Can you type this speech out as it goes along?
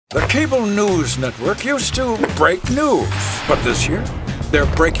The cable news network used to break news, but this year, they're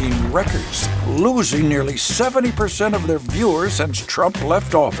breaking records, losing nearly 70% of their viewers since Trump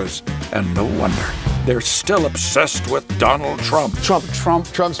left office. And no wonder. They're still obsessed with Donald Trump.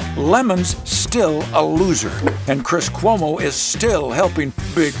 Trump's Lemon's still a loser. And Chris Cuomo is still helping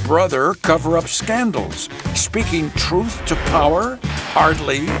Big Brother cover up scandals. Speaking truth to power?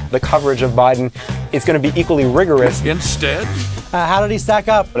 Hardly. The coverage of Biden is going to be equally rigorous. Instead, how did he stack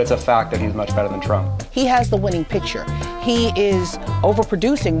up? But it's a fact that he's much better than Trump. He has the winning picture. He is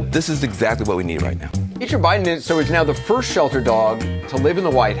overproducing. This is exactly what we need right now. Joe Biden is now the first shelter dog to live in the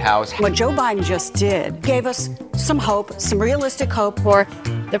White House. What Joe Biden just did gave us some hope, some realistic hope for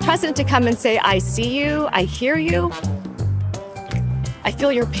the president to come and say, I see you, I hear you, I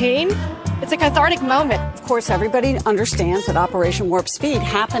feel your pain. It's a cathartic moment. Of course, everybody understands that Operation Warp Speed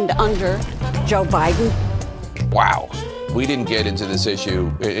happened under Joe Biden. Wow. We didn't get into this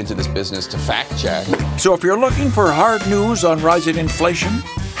business to fact check. So if you're looking for hard news on rising inflation,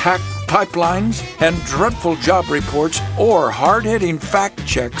 hacked pipelines, and dreadful job reports, or hard-hitting fact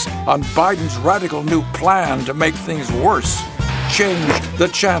checks on Biden's radical new plan to make things worse, change the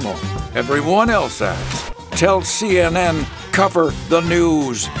channel. Everyone else has. Tell CNN, cover the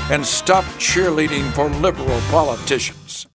news, and stop cheerleading for liberal politicians.